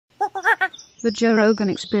The Joe Rogan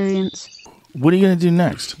Experience. What are you going to do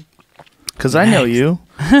next? Because I know you.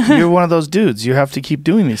 You're one of those dudes. You have to keep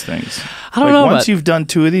doing these things. I don't know. Once you've done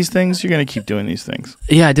 2 of these things, you're going to keep doing these things.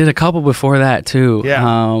 Yeah, I did a couple before that too.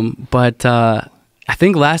 Yeah. But I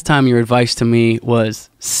think last time your advice to me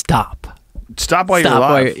was stop. Stop while you're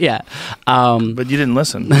alive. Yeah. But you didn't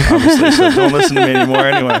listen, obviously, so don't listen to me anymore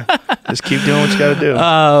anyway. Just keep doing what you got to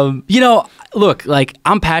do. You know, look, like,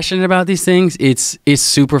 I'm passionate about these things. It's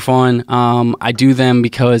super fun. I do them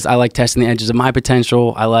because I like testing the edges of my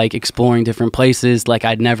potential. I like exploring different places. Like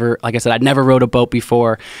I said, I'd never rowed a boat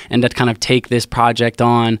before, and to kind of take this project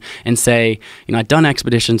on and say, you know, I've done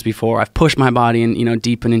expeditions before. I've pushed my body in, you know,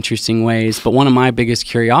 deep and interesting ways. But one of my biggest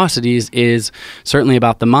curiosities is certainly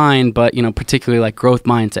about the mind, but, you know, particularly like growth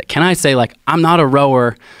mindset. Can I say, like, I'm not a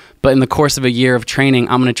rower, but in the course of a year of training,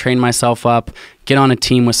 I'm going to train myself up, get on a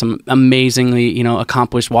team with some amazingly, you know,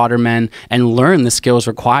 accomplished watermen and learn the skills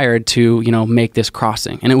required to, you know, make this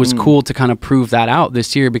crossing. And it was cool to kind of prove that out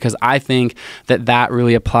this year, because I think that that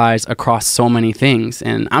really applies across so many things.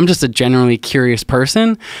 And I'm just a generally curious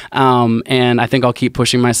person. And I think I'll keep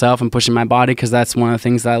pushing myself and pushing my body, because that's one of the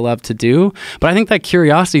things that I love to do. But I think that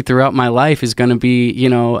curiosity throughout my life is going to be, you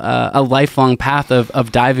know, a lifelong path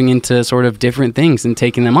of diving into sort of different things and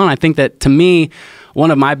taking them on. I think that, to me, one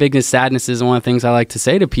of my biggest sadnesses, and one of the things I like to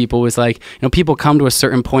say to people is, like, you know, people come to a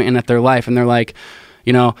certain point in their life and they're like,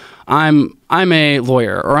 you know, I'm a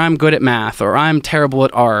lawyer, or I'm good at math, or I'm terrible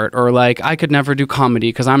at art, or like I could never do comedy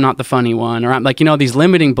because I'm not the funny one, or I'm like, you know, these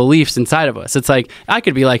limiting beliefs inside of us. It's like, I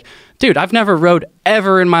could be like, dude, I've never rowed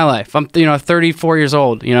ever in my life. I'm, you know, 34 years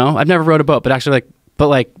old, you know, I've never rowed a boat, but actually,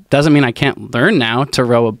 like, doesn't mean I can't learn now to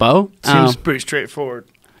row a boat. Seems pretty straightforward.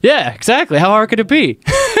 Yeah, exactly. How hard could it be?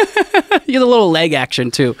 You get a little leg action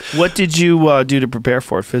too. What did you do to prepare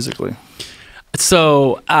for it physically?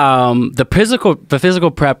 So the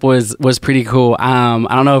physical prep was pretty cool. I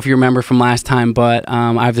don't know if you remember from last time, but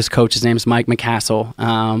I have this coach. His name's Mike McCassell,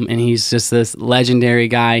 and he's just this legendary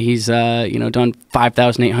guy. He's you know, done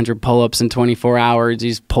 5,800 pull-ups in 24 hours.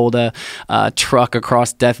 He's pulled a truck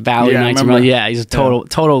across Death Valley nights. Yeah, he's a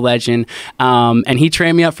total legend. And he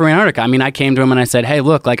trained me up for Antarctica. I mean, I came to him and I said, hey,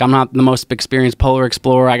 look, like, I'm not the most experienced polar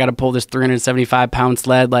explorer. I got to pull this 375-pound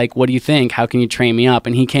sled. Like, what do you think? How can you train me up?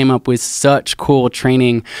 And he came up with such cool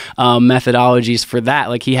training methodologies for that.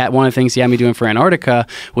 Like, he had, one of the things he had me doing for Antarctica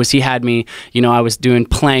was he had me, you know, I was doing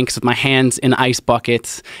planks with my hands in ice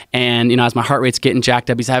buckets, and, you know, as my heart rate's getting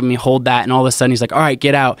jacked up, he's having me hold that, and all of a sudden he's like, all right,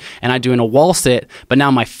 get out. And I'm doing a wall sit, but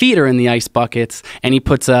now my feet are in the ice buckets, and he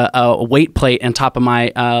puts a weight plate on top of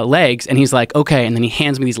my legs, and he's like, okay. And then he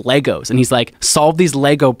hands me these Legos, and he's like, solve these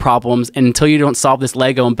Lego problems, and until you don't solve this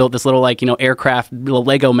Lego and build this little, like, you know, aircraft, little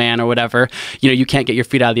Lego man or whatever, you know, you can't get your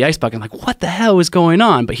feet out of the ice bucket. I'm like, what the hell is going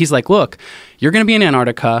on? But he's like, look, you're going to be in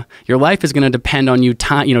Antarctica. Your life is going to depend on you,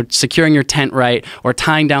 you know, securing your tent right, or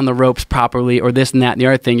tying down the ropes properly, or this and that and the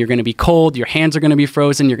other thing. You're going to be cold. Your hands are going to be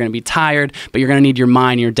frozen. You're going to be tired, but you're going to need your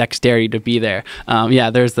mind and your dexterity to be there. Yeah,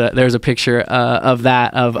 there's a picture of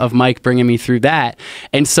that, of Mike bringing me through that.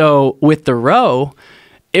 And so with the row,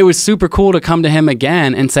 it was super cool to come to him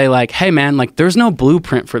again and say, like, hey man, like, there's no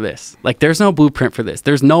blueprint for this. Like, there's no blueprint for this.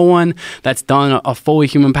 There's no one that's done a fully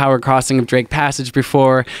human powered crossing of Drake Passage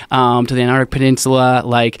before to the Antarctic Peninsula.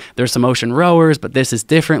 Like, there's some ocean rowers, but this is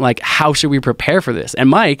different. Like, how should we prepare for this? And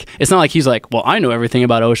Mike, it's not like he's like, well, I know everything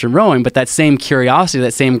about ocean rowing, but that same curiosity,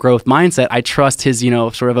 that same growth mindset, I trust his, you know,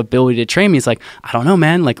 sort of ability to train me. He's like, I don't know,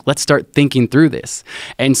 man, like, let's start thinking through this.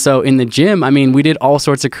 And so in the gym, I mean, we did all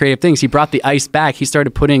sorts of creative things. He brought the ice back. He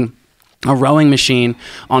started putting a rowing machine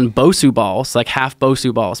on Bosu balls, like half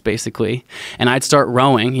Bosu balls basically, and I'd start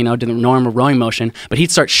rowing, you know, do the normal rowing motion, but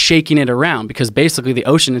he'd start shaking it around, because basically the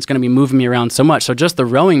ocean is going to be moving me around so much, so just the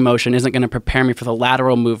rowing motion isn't going to prepare me for the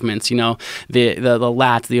lateral movements, you know, the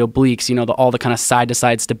lats, the obliques, you know, all the kind of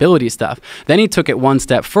side-to-side stability stuff. Then he took it one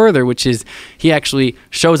step further, which is he actually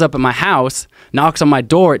shows up at my house, knocks on my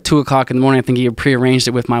door at 2 o'clock in the morning. I think he had prearranged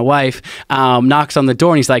it with my wife. Knocks on the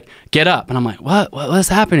door and he's like, get up. And I'm like, what's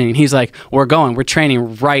happening? And he's like, we're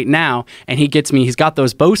training right now. And he gets me, he's got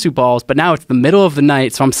those Bosu balls, but now it's the middle of the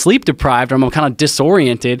night, so I'm sleep deprived, or I'm kind of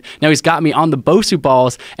disoriented. Now he's got me on the Bosu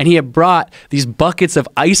balls, and he had brought these buckets of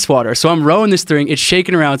ice water. So I'm rowing this thing, it's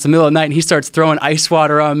shaking around, it's the middle of the night, and he starts throwing ice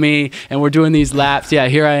water on me, and we're doing these laps. Yeah,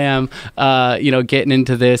 here I am, you know, getting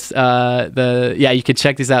into this. Yeah, you could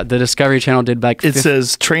check these out. The Discovery Channel did back. It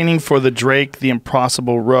says Training for the Drake, The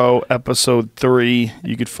Impossible Row, Episode 3.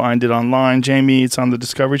 You could find it online. Jamie, it's on the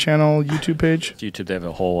Discovery Channel. channel, YouTube page? YouTube, they have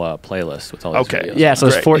a whole playlist with all these videos. Yeah, so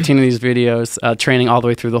there's Great. 14 of these videos, training all the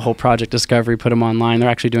way through the whole Project Discovery, put them online. They're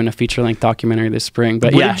actually doing a feature-length documentary this spring.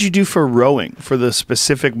 But What did you do for rowing, for the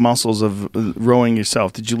specific muscles of rowing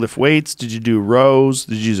yourself? Did you lift weights? Did you do rows?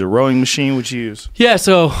 Did you use a rowing machine? What'd you use? Yeah,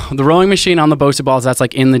 so the rowing machine on the Bosu balls, that's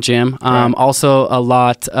like in the gym. Right. Also a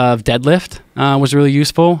lot of deadlift. Was really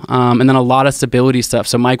useful. And then a lot of stability stuff.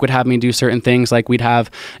 So Mike would have me do certain things, like we'd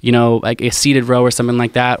have, you know, like a seated row or something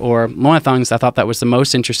like that. Or one of the things I thought that was the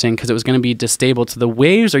most interesting, because it was going to be stable. So the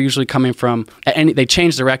waves are usually coming from, they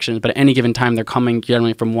change directions, but at any given time they're coming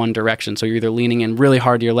generally from one direction. So you're either leaning in really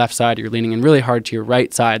hard to your left side or you're leaning in really hard to your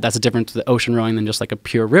right side. That's a difference to the ocean rowing than just like a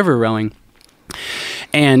pure river rowing.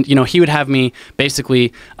 And, you know, he would have me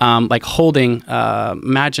basically like holding,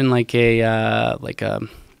 imagine like a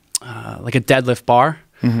deadlift bar.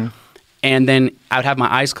 Mm-hmm. And then I would have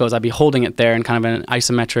my eyes closed. I'd be holding it there in kind of an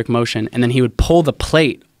isometric motion. And then he would pull the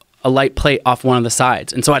plate, a light plate, off one of the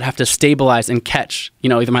sides. And so I'd have to stabilize and catch, you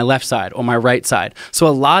know, either my left side or my right side. So a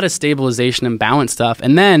lot of stabilization and balance stuff.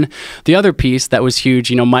 And then the other piece that was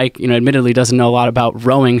huge, you know, Mike, you know, admittedly doesn't know a lot about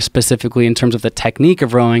rowing specifically in terms of the technique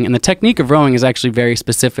of rowing. And the technique of rowing is actually very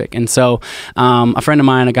specific. And so a friend of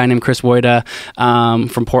mine, a guy named Chris Wojda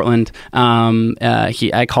from Portland,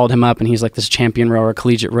 I called him up, and he's like this champion rower,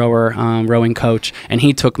 collegiate rower, rowing coach. And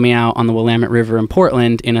he took me out on the Willamette River in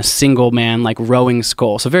Portland in a single man, like rowing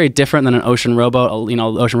scull. So very different than an ocean rowboat. You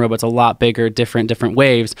know, the ocean rowboat's a lot bigger, different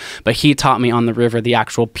waves, but he taught me on the river the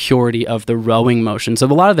actual purity of the rowing motion. So a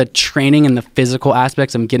lot of the training and the physical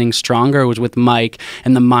aspects of getting stronger was with Mike,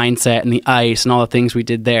 and the mindset and the ice and all the things we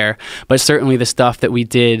did there. But certainly the stuff that we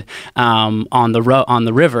did on the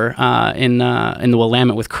river in the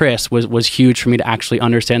Willamette with Chris was huge for me to actually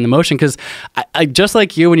understand the motion, because I just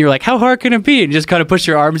like you, when you're like, how hard can it be? And you just kind of push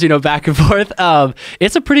your arms, you know, back and forth.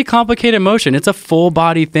 It's a pretty complicated motion. It's a full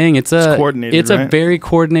body thing. It's coordinated. It's a very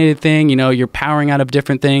coordinated thing. You know, you're powering out of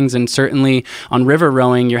different things, and certainly on river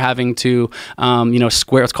rowing, you're having to, you know,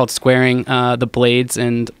 square. It's called squaring the blades,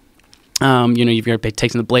 and you know, you're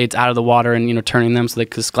taking the blades out of the water and, you know, turning them so they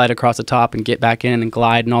could slide across the top and get back in and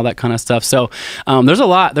glide and all that kind of stuff. So there's a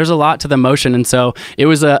lot to the motion. And so it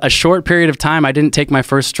was a short period of time. I didn't take my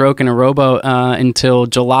first stroke in a rowboat until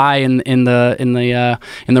July in the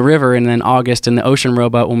river, and then August in the ocean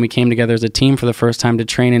rowboat when we came together as a team for the first time to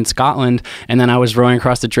train in Scotland. And then I was rowing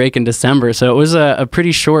across the Drake in December. So it was a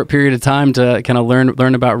pretty short period of time to kind of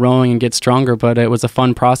learn about rowing and get stronger. But it was a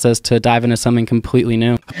fun process to dive into something completely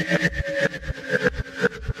new.